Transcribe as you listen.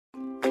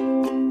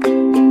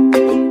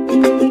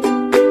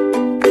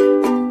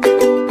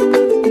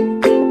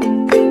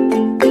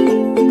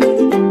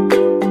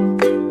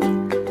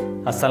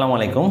আসসালামু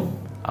আলাইকুম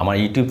আমার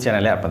ইউটিউব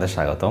চ্যানেলে আপনাদের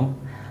স্বাগতম।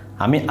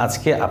 আমি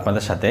আজকে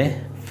আপনাদের সাথে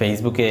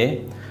ফেসবুকে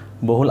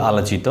বহুল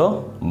আলোচিত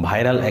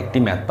ভাইরাল একটি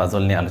ম্যাথ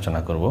পাজল নিয়ে আলোচনা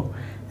করব।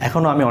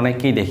 এখনও আমি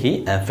অনেককেই দেখি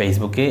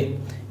ফেসবুকে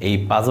এই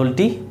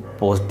পাজলটি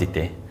পোস্ট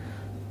দিতে,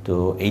 তো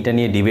এইটা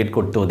নিয়ে ডিবেট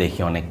করতেও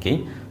দেখি অনেককেই।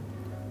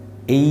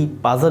 এই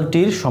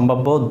পাজলটির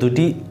সম্ভাব্য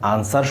দুটি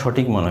আনসার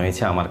সঠিক মনে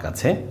হয়েছে আমার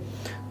কাছে,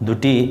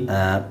 দুটি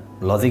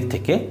লজিক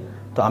থেকে।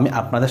 তো আমি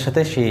আপনাদের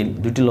সাথে সেই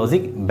দুটি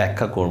লজিক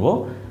ব্যাখ্যা করব।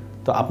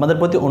 তো আপনাদের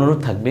প্রতি অনুরোধ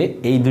থাকবে,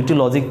 এই দুটি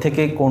লজিক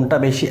থেকে কোনটা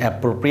বেশি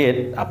অ্যাপ্রোপ্রিয়েট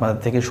আপনাদের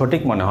থেকে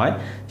সঠিক মনে হয়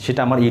সেটা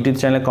আমার ইউটিউব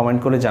চ্যানেলে কমেন্ট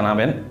করে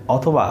জানাবেন,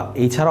 অথবা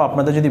এছাড়াও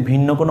আপনাদের যদি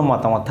ভিন্ন কোনো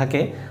মতামত থাকে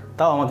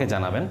তাও আমাকে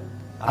জানাবেন।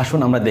 আসুন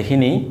আমরা দেখে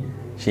নিই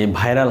সেই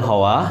ভাইরাল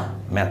হওয়া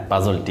ম্যাথ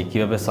পাজলটি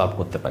কীভাবে সলভ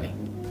করতে পারি।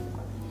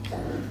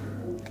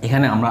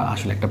 এখানে আমরা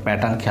আসলে একটা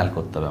প্যাটার্ন খেয়াল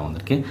করতে হবে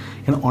আমাদেরকে।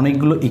 এখানে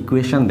অনেকগুলো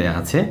ইকুয়েশন দেওয়া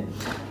আছে,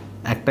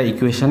 একটা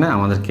ইকুয়েশনে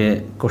আমাদেরকে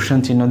কোশ্চেন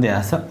চিহ্ন দেওয়া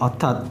আছে,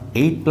 অর্থাৎ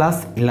 8 +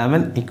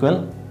 11 =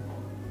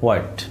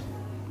 হোয়াট।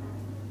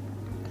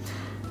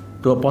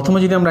 তো প্রথমে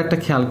যদি আমরা একটা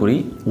খেয়াল করি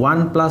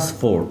 1 +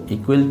 4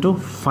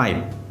 = 5,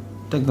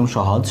 এটা একদম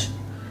সহজ।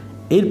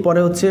 এরপরে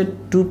হচ্ছে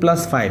 2 +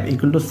 5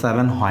 =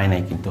 7, হয়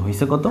নাই কিন্তু,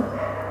 হয়েছে কত?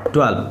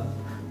 12।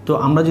 তো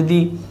আমরা যদি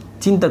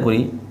চিন্তা করি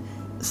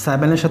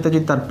 7-এর সাথে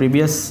যদি তার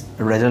প্রিভিয়াস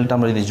রেজাল্টটা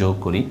আমরা যদি যোগ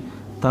করি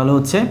তাহলে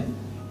হচ্ছে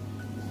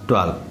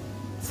 12,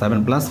 7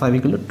 + 5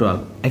 = 12।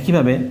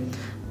 একইভাবে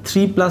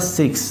 3 +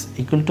 6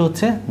 =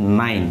 হচ্ছে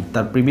 9,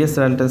 তার প্রিভিয়াস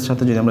রেজাল্টের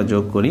সাথে যদি আমরা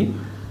যোগ করি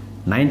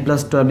 9 +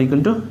 12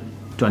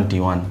 =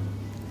 21।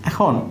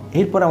 এখন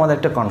এরপরে আমাদের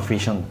একটা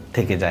কনফিউশন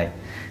থেকে যায়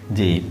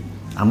যে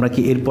আমরা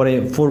কি এরপরে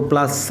 4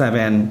 +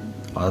 7,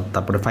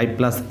 তারপরে 5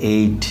 +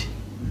 8,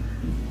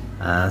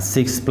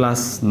 6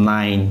 +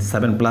 9,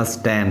 7 +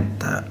 10,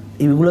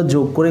 এগুলো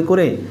যোগ করে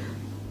করে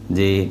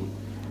যে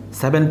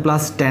 7 +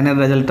 10-এর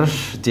রেজাল্টটা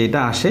যেটা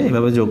আসে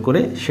এভাবে যোগ করে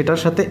সেটার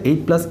সাথে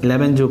 8 +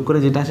 11 যোগ করে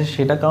যেটা আসে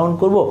সেটা কাউন্ট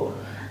করব,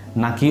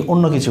 নাকি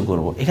অন্য কিছু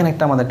করব? এখানে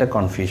আমাদের একটা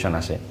কনফিউশন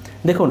আসে।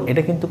 দেখুন,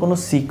 এটা কিন্তু কোনো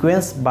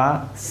সিকোয়েন্স বা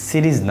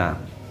সিরিজ না,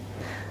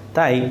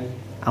 তাই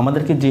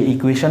আমাদেরকে যে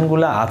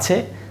ইকুয়েশনগুলো আছে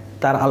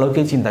তার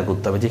আলোকেই চিন্তা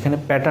করতে হবে, যেখানে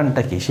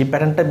প্যাটার্নটা কী সেই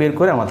প্যাটার্নটা বের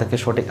করে আমাদেরকে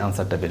সঠিক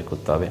আনসারটা বের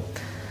করতে হবে।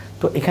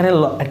 তো এখানে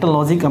একটা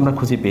লজিক আমরা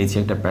খুঁজে পেয়েছি,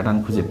 একটা প্যাটার্ন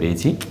খুঁজে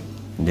পেয়েছি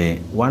যে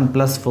 1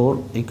 + 4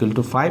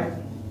 = 5,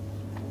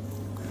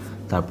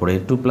 তারপরে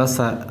 2 +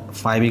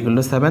 5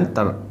 = 7,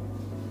 তার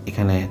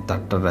এখানে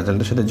তারটার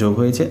রেজাল্টের সাথে যোগ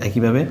হয়েছে।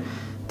 একইভাবে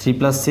 3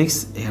 + 6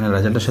 এখানে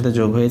রেজাল্টের সাথে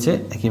যোগ হয়েছে।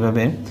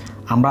 একইভাবে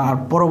আমরা আর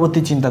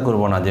পরবর্তী চিন্তা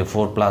করব না যে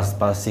 4+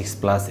 বা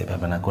 6+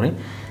 এভাবে না করে,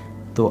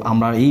 তো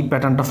আমরা এই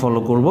প্যাটার্নটা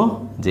ফলো করব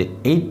যে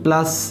 8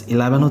 +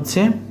 11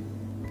 হচ্ছে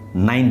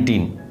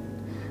 19,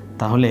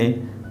 তাহলে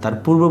তার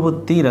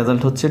পূর্ববর্তী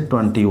রেজাল্ট হচ্ছে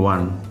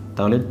 21,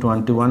 তাহলে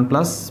 21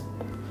 +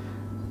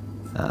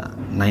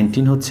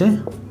 19 হচ্ছে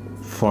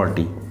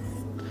 40।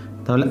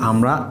 তাহলে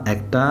আমরা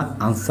একটা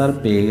আনসার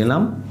পেয়ে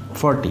গেলাম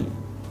 40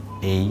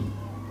 এই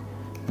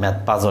ম্যাথ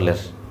পাজলের।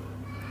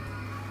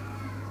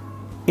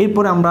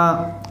 এরপরে আমরা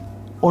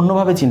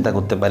অন্যভাবে চিন্তা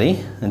করতে পারি,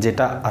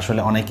 যেটা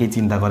আসলে অনেকেই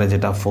চিন্তা করে,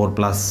 যেটা 4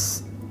 +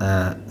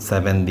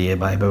 7 দিয়ে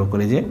বা এভাবে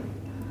করে যে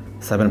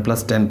 7 +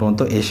 10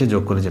 পর্যন্ত এসে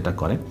যোগ করে যেটা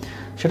করে,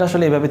 সেটা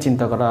আসলে এভাবে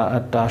চিন্তা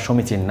করাটা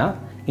সমীচীন না।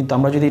 কিন্তু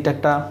আমরা যদি এটা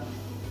একটা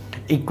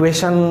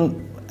ইকুয়েশন,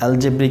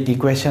 অ্যালজেব্রিক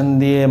ইকুয়েশন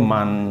দিয়ে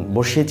মান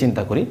বসিয়ে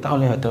চিন্তা করি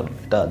তাহলে হয়তো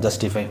এটা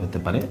জাস্টিফাই হতে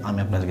পারে। আমি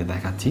আপনাদেরকে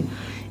দেখাচ্ছি।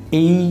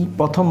 এই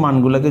প্রথম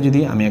মানগুলোকে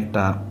যদি আমি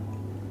একটা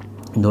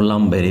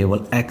ধরলাম ভেরিয়েবল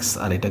এক্স,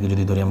 আর এটাকে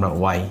যদি ধরি আমরা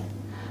ওয়াই,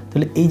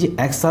 তাহলে এই যে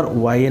এক্স আর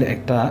ওয়াইয়ের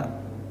একটা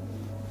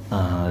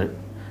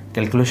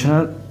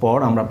ক্যালকুলেশনের পর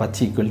আমরা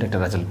পাচ্ছি ইকুয়াল একটা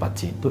রেজাল্ট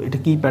পাচ্ছি। তো এটা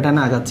কি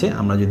প্যাটার্নে আগাচ্ছে?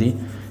 আমরা যদি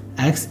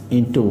এক্স ×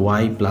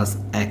 ওয়াই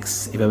 + এক্স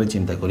এভাবে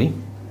চিন্তা করি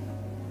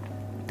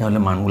তাহলে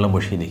মানগুলো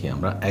বসিয়ে দেখি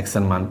আমরা।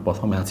 এক্সের মান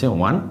প্রথমে আছে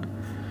 1,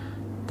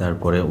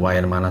 তারপরে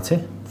ওয়াইয়ের মান আছে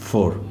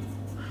 4,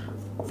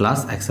 প্লাস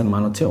এক্সের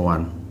মান হচ্ছে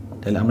 1,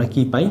 তাহলে আমরা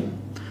কি পাই?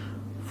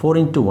 4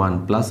 × 1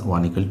 +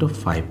 1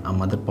 = 5।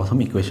 আমাদের প্রথম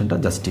ইকুয়েশনটা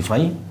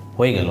জাস্টিফাই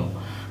হয়ে গেল।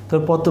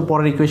 তো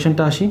পরের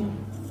ইকুয়েশনটা আসি,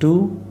 2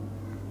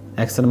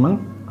 এক্সের মান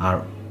আর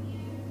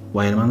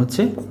ওয়াইয়ের মান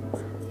হচ্ছে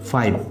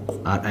 5,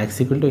 আর এক্স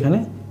 = এখানে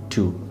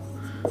 2,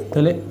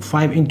 তাহলে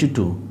 5 ×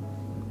 2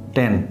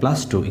 10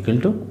 + 2 =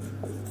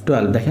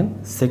 12। দেখেন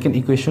সেকেন্ড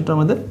ইকুয়েশনটা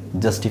আমাদের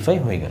জাস্টিফাই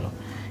হয়ে গেল।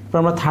 এরপর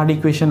আমরা থার্ড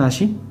ইকুয়েশন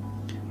আসি,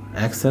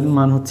 এক্সের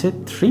মান হচ্ছে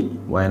 3,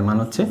 ওয়াইয়ের মান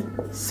হচ্ছে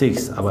 6,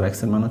 আবার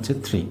এক্সের মান হচ্ছে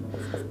 3,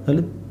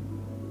 তাহলে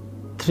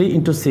 3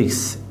 × 6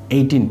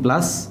 18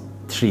 +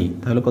 3,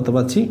 তাহলে কত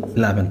পাচ্ছি?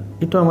 11।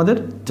 এটা আমাদের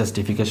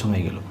জাস্টিফিকেশন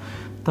হয়ে গেল।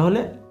 তাহলে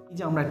এই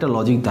যে আমরা একটা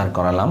লজিক দাঁড়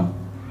করালাম,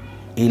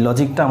 এই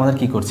লজিকটা আমাদের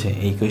কি করছে?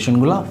 এই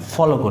ইকুয়েশনগুলো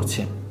ফলো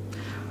করছে।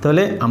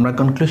 তাহলে আমরা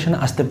কনক্লুশনে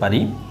আসতে পারি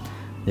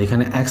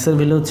এখানে এক্সের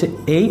ভ্যালু হচ্ছে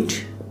 8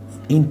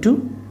 ×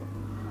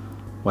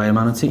 ওয়াইয়ের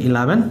মান হচ্ছে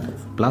 11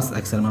 প্লাস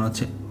এক্সের মান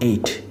হচ্ছে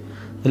 8,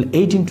 তাহলে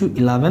 8 ×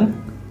 11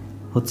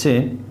 হচ্ছে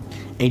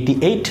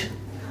 88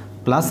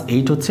 প্লাস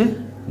 8 হচ্ছে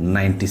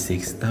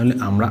 96। তাহলে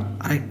আমরা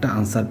আরেকটা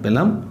আনসার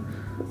পেলাম,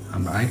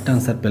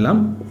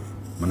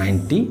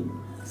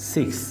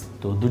 96।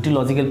 তো দুটি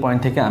লজিক্যাল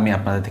পয়েন্ট থেকে আমি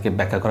আপনাদের থেকে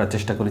ব্যাখ্যা করার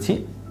চেষ্টা করেছি।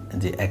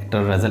 যে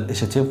একটার রেজাল্ট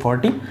এসেছে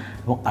 40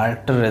 এবং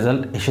আরেকটার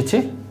রেজাল্ট এসেছে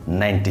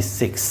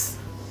 96।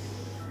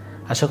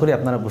 আশা করি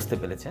আপনারা বুঝতে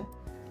পেরেছেন।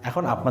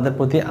 এখন আপনাদের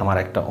প্রতি আমার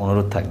একটা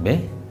অনুরোধ থাকবে,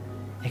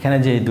 এখানে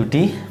যে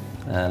দুটি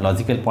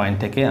লজিক্যাল পয়েন্ট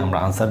থেকে আমরা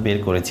আনসার বের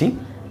করেছি,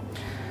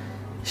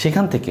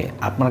 সেখান থেকে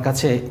আপনার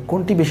কাছে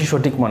কোনটি বেশি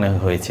সঠিক মনে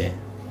হয়েছে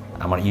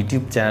আমার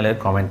ইউটিউব চ্যানেলের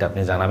কমেন্টে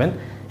আপনি জানাবেন।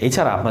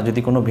 এছাড়া আপনার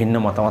যদি কোনো ভিন্ন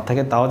মতামত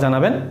থাকে তাও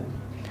জানাবেন।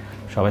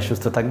 সবাই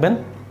সুস্থ থাকবেন,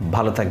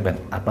 ভালো থাকবেন,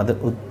 আপনাদের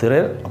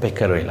উত্তরের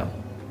অপেক্ষায় রইলাম।